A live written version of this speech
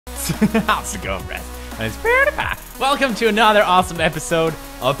How's it going, Brett? My name's PewDiePie. Welcome to another awesome episode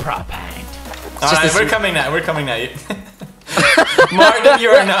of PropPaint. Alright, we're coming now. We're coming now. Martin, you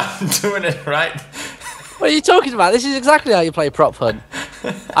are not doing it right. What are you talking about? This is exactly how you play prop hunt.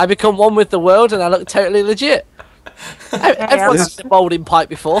 I become one with the world and I look totally legit. Everyone's seen a bowling pipe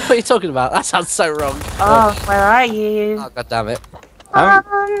before. What are you talking about? That sounds so wrong. Oh, where are you? Oh, God damn it.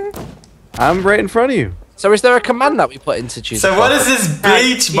 I'm right in front of you. So is there a command that we put into choose? So what is this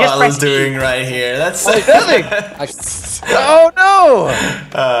beach bottle doing right here? That's so nothing. Oh no!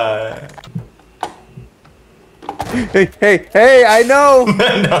 Hey! I know.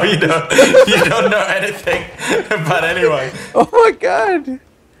 No, you don't. You don't know anything about anyone. Oh my god!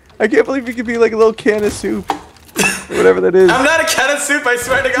 I can't believe you could be like a little can of soup, or whatever that is. I'm not a can of soup. I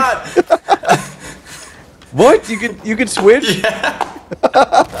swear to God. What? You could switch? Yeah.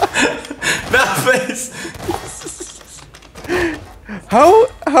 No, please. How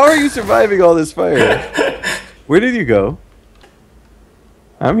are you surviving all this fire? Where did you go?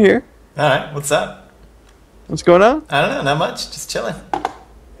 I'm here. All right, what's up? What's going on? I don't know, not much. Just chilling.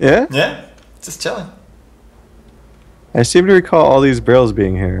 Yeah? Yeah, just chilling. I seem to recall all these barrels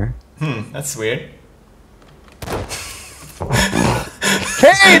being here. That's weird.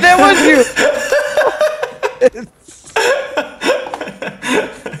 Hey, that was you!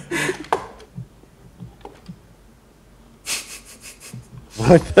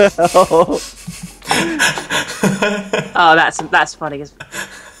 What the hell? Oh, that's funny. Go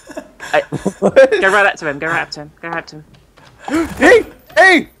right up to him. Go right up to him. Go right up to him.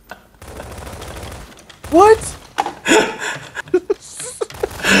 Hey! What?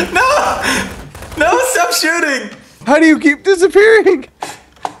 No, stop shooting! How do you keep disappearing?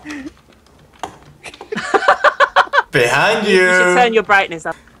 Behind you! You should turn your brightness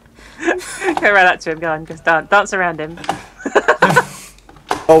up. Go right up to him. Go on, just dance around him.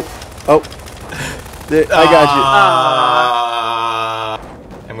 Oh. I got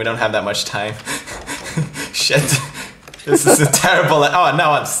you. And we don't have that much time. Shit. This is a terrible... Oh,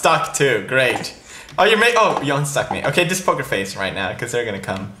 no, I'm stuck too. Great. Oh, you unstuck me. Okay, just poker face right now, because they're gonna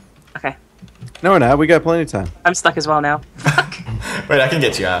come. Okay. No, we're not. We got plenty of time. I'm stuck as well now. Wait, I can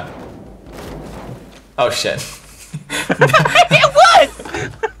get you out. Oh, shit. It was!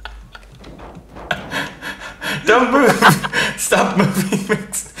 Don't move! Stop moving.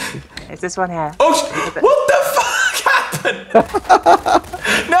 Is this one here? Oh, what the fuck happened?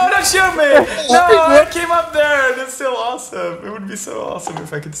 No, don't shoot me! No, I came up there. That's still awesome. It would be so awesome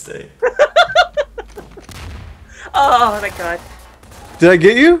if I could stay. Oh my god. Did I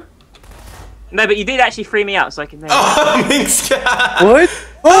get you? No, but you did actually free me out, so I can. Oh, Minx! What?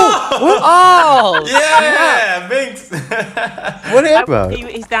 Oh! Yeah, Minx! What happened?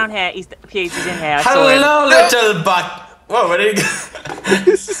 He's down here. He's in here. I saw him. Hello, little butt. Whoa, where did he go?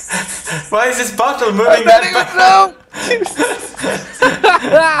 Why is this bottle moving that fast?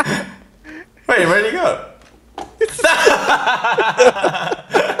 Wait, where'd he go?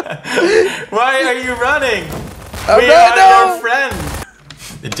 Why are you running? We are your friend.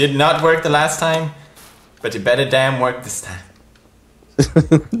 It did not work the last time, but it better damn work this time.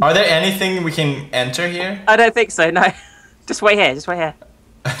 Are there anything we can enter here? I don't think so. No. Just wait here. Just wait here.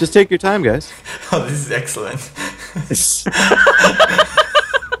 Just take your time, guys. Oh, this is excellent.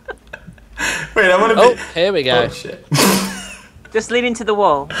 Wait, I want to be... Oh, here we go. Oh, shit. Just lean into the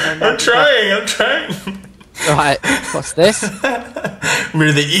wall. I'm trying. Right, what's this?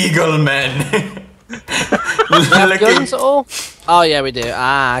 We're the Eagle Men. We have guns at all? Oh, yeah, we do.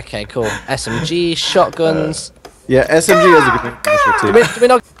 Ah, okay, cool. SMG, shotguns. Yeah, SMG has a good picture too. Do we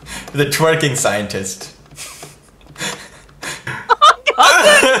not... The twerking scientist.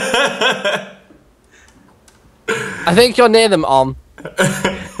 I think you're near them, Om. Near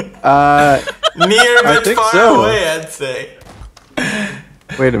but far away, I'd say.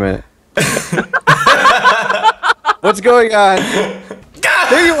 Wait a minute. What's going on?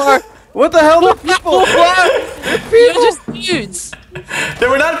 There you are! What the hell are people? You're just dudes! They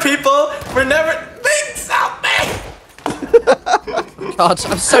were not people! We're never... Things out there! God,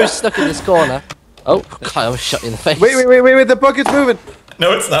 I'm so stuck in this corner. Oh, God, I was shot you in the face. Wait, the bucket's moving!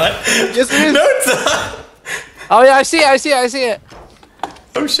 No, it's not. Yes, it is! No, it's not! Oh, yeah, I see it.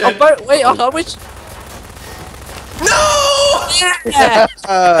 Oh, shit. Oh, wait, which... No! Yeah!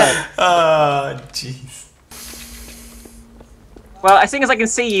 Oh, jeez. Well, as soon as I can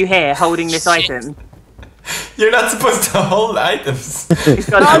see you here holding this item. You're not supposed to hold items. He's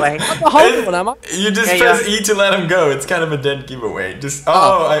gone away. I'm not holding one, am I? You just Yeah, press E to let him go. It's kind of a dead giveaway. Just he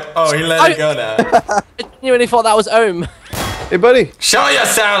let it go now. I genuinely thought that was Ohm. Hey, buddy. Show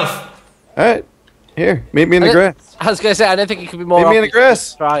yourself. All right. Here, meet me in the grass. I was gonna say I don't think it could be more. Meet me in the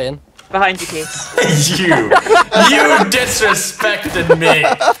grass. Trying. Behind you, Keith. You disrespected me,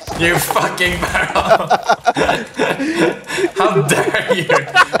 you fucking barrel. How dare you?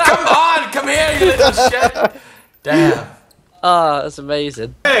 Come on, come here, you little shit. Damn. Oh, that's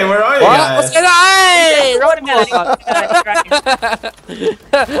amazing. Hey, where are you What? guys? What's going on? Hey!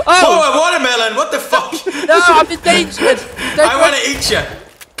 Oh, a watermelon! What the fuck? No, I'm endangered. I want to eat you.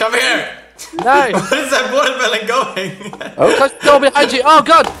 Come here. No. Where is that watermelon going? Close the door behind you. Oh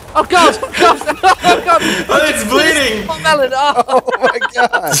god. Oh god. Oh god. Oh god. Oh, it's bleeding. Melon. Oh. Oh my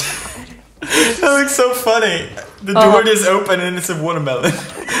god. That looks so funny. The door is open and it's a watermelon.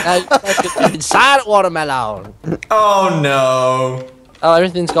 Inside watermelon. Oh no. Oh,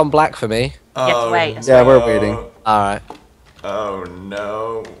 everything's gone black for me. Oh, wait. Yeah, we're waiting. Alright. Oh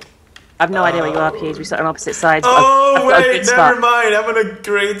no. I've no idea where you are, Pewds. We sat on opposite sides. Oh I've got a wait, good never spot. mind. I'm in a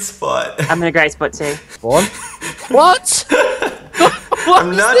great spot. I'm in a great spot too. One. What?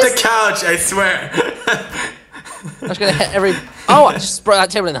 I'm not the couch, I swear. I was gonna hit every. Oh, I just broke that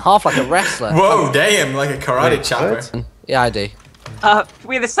table in half like a wrestler. Whoa, damn, like a karate chopper. What? Yeah, I do.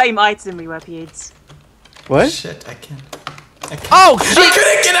 We're the same item we were, Pewds. What? Shit, I can't. Oh I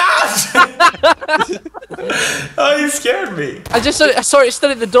couldn't get out! Oh, you scared me. I saw it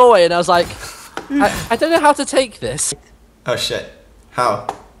stood in the doorway and I was like, I don't know how to take this. Oh shit. How?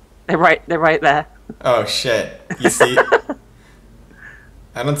 They're right there. Oh shit. You see?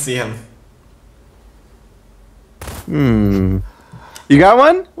 I don't see him. You got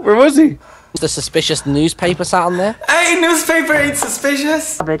one? Where was he? The suspicious newspaper sat on there. Hey, newspaper ain't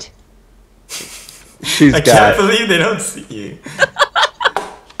suspicious. Covered. She's I got can't it. believe they don't see you.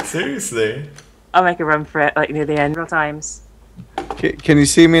 Seriously. I'll make a run for it, like near the end, real times. Can you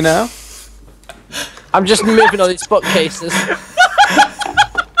see me now? I'm just moving all these bookcases.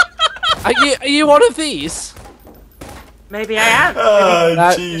 Are you one of these? Maybe I am. Oh No,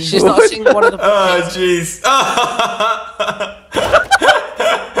 jeez. she's not seeing one of the Oh bookcases. jeez.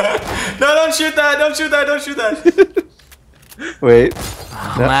 No, don't shoot that! Don't shoot that! Don't shoot that! Wait.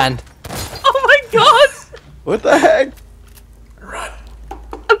 Oh, man. Oh my god! What the heck? Run.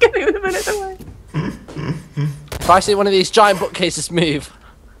 I'm getting a minute away. If I see one of these giant bookcases move.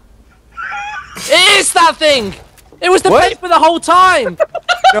 It is that thing! It was the What? paper the whole time!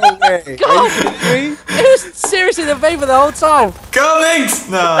 No way. Are you kidding me? It was seriously the paper the whole time! Go Lynx!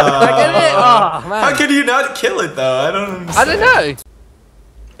 No. I get it? Oh, man. How could you not kill it though? I don't I understand. don't know.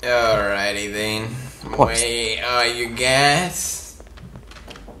 Alrighty then. Wait, you guys.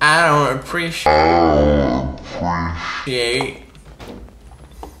 I don't appreciate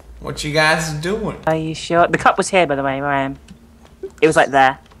what you guys are doing. Are you sure? The cup was here, by the way, where I am. It was like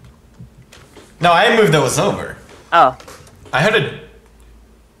there. No, I moved those over. Oh. I heard a...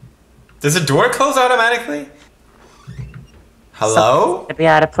 Does the door close automatically? Hello? To be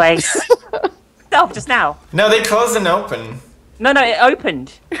out of place. No, just now. No, they closed and open. No, it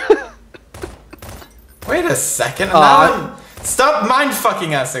opened. Wait a second. Now stop mind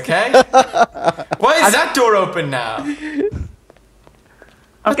fucking us, okay? Why is that door open now?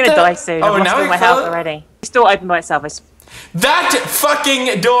 I'm gonna die soon. Oh, I've now lost all you my close- health already. It's still open by itself. That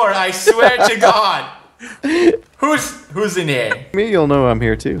fucking door, I swear to God. Who's in here? Me, you'll know I'm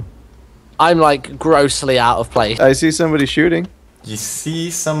here too. I'm like grossly out of place. I see somebody shooting. You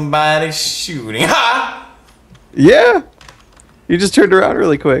see somebody shooting. Ha! Yeah. You just turned around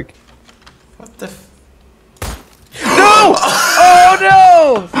really quick. What the No! Oh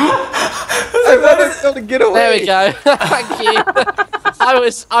no! I wanted to be able to get away. There we go. Thank you. I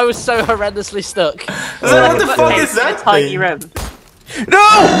was so horrendously stuck. What the fuck is in a that tiny thing? room. No!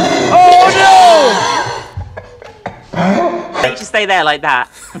 Oh Don't just stay there like that.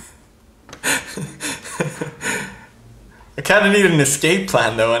 I kind of need an escape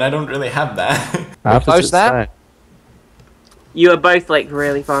plan though, and I don't really have that. no! Close there? You are both like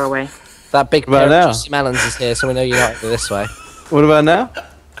really far away. That big What about pair of now? juicy melons is here, so we know you're not this way. What about now?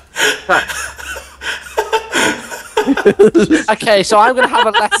 Okay, so I'm gonna have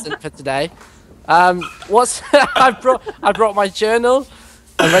a lesson for today. What's I brought my journal.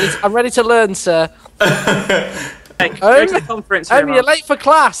 I'm ready to learn, sir. Go to the conference room. You're late for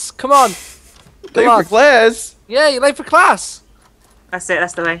class. Come on. Late on. for class? Yeah, you're late for class. That's it.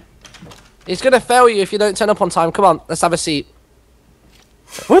 That's the way. He's gonna fail you if you don't turn up on time. Come on, let's have a seat.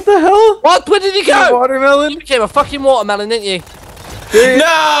 What the hell? What? Where did he A go? watermelon? You became a fucking watermelon, didn't you?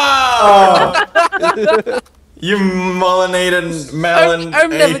 No! You mullinated melon. I've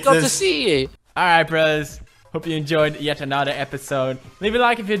never ate got to this. see you. Alright, bros. Hope you enjoyed yet another episode. Leave a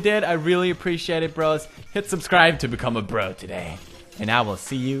like if you did. I really appreciate it, bros. Hit subscribe to become a bro today. and I will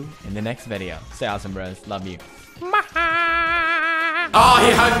see you in the next video. Stay awesome, bros. Love you. Oh,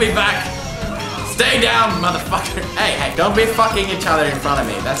 he hugged me back. Stay down, motherfucker. Hey, don't be fucking each other in front of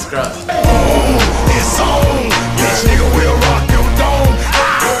me. That's gross. It's on.